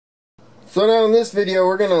So now in this video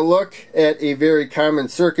we're going to look at a very common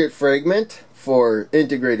circuit fragment for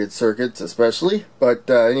integrated circuits especially, but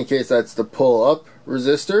in any case that's the pull-up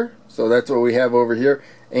resistor, so that's what we have over here,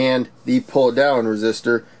 and the pull-down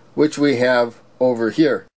resistor, which we have over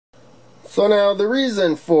here. So now the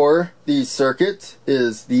reason for these circuits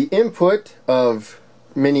is the input of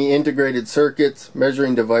many integrated circuits,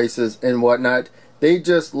 measuring devices and whatnot, they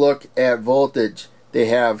just look at voltage. They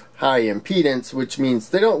have high impedance, which means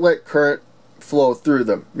they don't let current flow through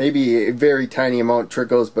them. Maybe a very tiny amount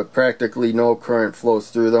trickles, but practically no current flows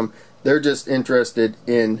through them. They're just interested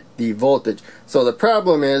in the voltage. So the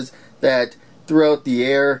problem is that throughout the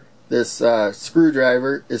air, this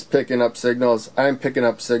screwdriver is picking up signals, I'm picking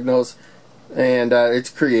up signals, and it's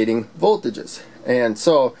creating voltages. And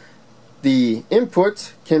so the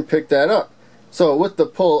inputs can pick that up. So with the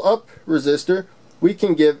pull-up resistor, we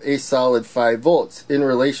can give a solid 5 volts in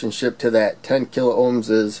relationship to that. 10 kilo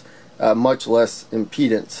ohms is much less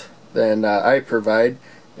impedance than I provide,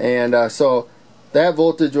 and so that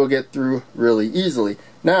voltage will get through really easily.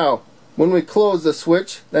 Now when we close the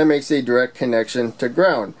switch, that makes a direct connection to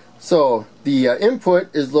ground. So the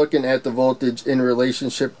input is looking at the voltage in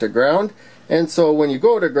relationship to ground, and so when you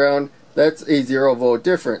go to ground, that's a 0 volt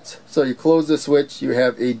difference. So you close the switch, you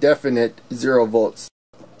have a definite 0 volts.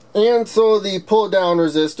 And so the pull down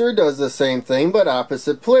resistor does the same thing but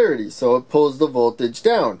opposite polarity, so it pulls the voltage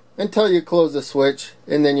down until you close the switch,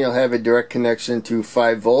 and then you'll have a direct connection to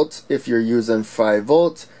 5 volts if you're using 5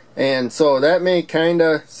 volts. And so that may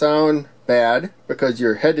kinda sound bad because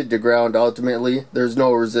you're headed to ground ultimately, there's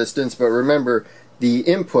no resistance, but remember the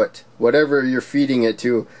input, whatever you're feeding it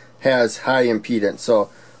to, has high impedance. So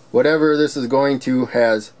whatever this is going to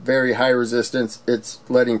has very high resistance. It's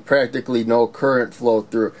letting practically no current flow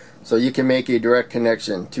through. So you can make a direct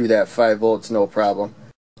connection to that 5 volts no problem.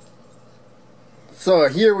 So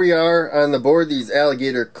here we are on the board, these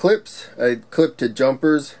alligator clips, clipped to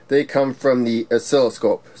jumpers. They come from the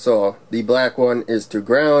oscilloscope. So the black one is to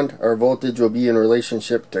ground. Our voltage will be in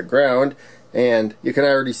relationship to ground. And you can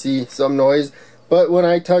already see some noise. But when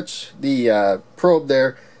I touch the probe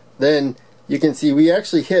there, then you can see we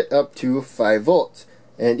actually hit up to 5 volts,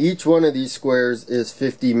 and each one of these squares is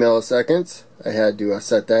 50 milliseconds. I had to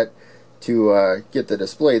set that to get the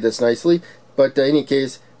display this nicely, but in any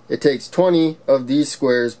case it takes 20 of these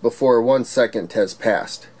squares before 1 second has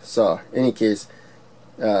passed. So in any case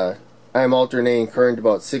I'm alternating current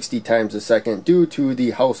about 60 times a second due to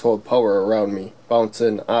the household power around me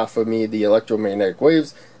bouncing off of me, the electromagnetic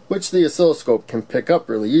waves, which the oscilloscope can pick up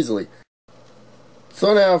really easily.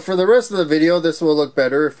 So now for the rest of the video, this will look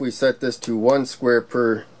better if we set this to 1 square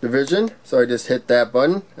per division. So I just hit that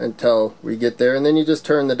button until we get there, and then you just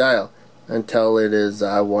turn the dial until it is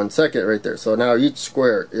 1 second right there. So now each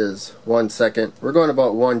square is 1 second. We're going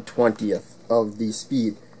about 1/20th of the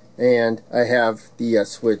speed. And I have the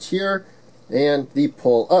switch here and the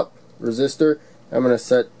pull up resistor. I'm going to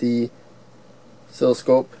set the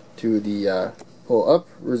oscilloscope to the pull up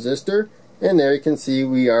resistor. And there you can see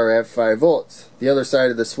we are at 5 volts. The other side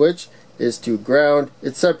of the switch is to ground.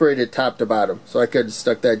 It's separated top to bottom, so I could have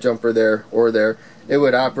stuck that jumper there or there. It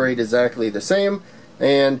would operate exactly the same,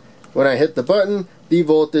 and when I hit the button, the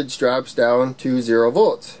voltage drops down to 0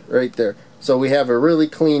 volts right there. So we have a really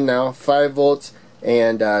clean now 5 volts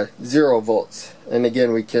and 0 volts. And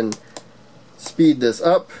again, we can speed this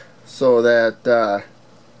up so that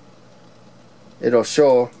it'll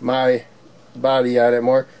show my body on it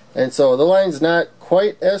more. And so the line's not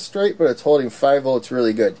quite as straight, but it's holding 5 volts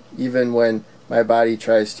really good, even when my body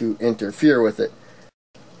tries to interfere with it.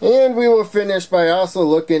 And we will finish by also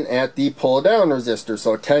looking at the pull down resistor.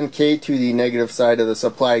 So 10K to the negative side of the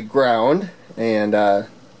supply ground, and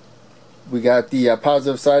we got the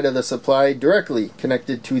positive side of the supply directly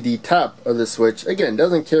connected to the top of the switch. Again,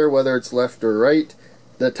 doesn't care whether it's left or right.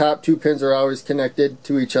 The top 2 pins are always connected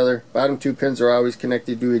to each other. Bottom 2 pins are always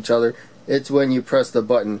connected to each other. It's when you press the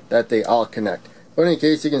button that they all connect. But in any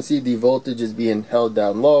case, you can see the voltage is being held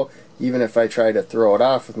down low, even if I try to throw it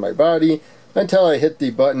off with my body, until I hit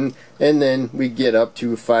the button, and then we get up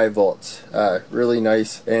to 5 volts. Really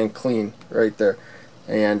nice and clean right there.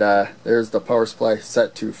 And there's the power supply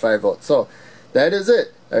set to 5 volts. So that is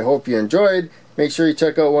it. I hope you enjoyed. Make sure you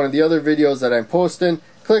check out one of the other videos that I'm posting.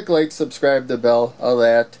 Click like, subscribe, the bell, all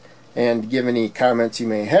that, and give any comments you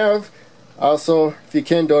may have. Also, if you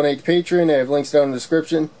can donate to Patreon, I have links down in the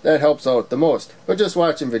description. That helps out the most. But just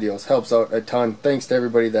watching videos helps out a ton. Thanks to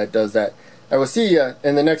everybody that does that. I will see you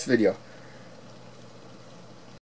in the next video.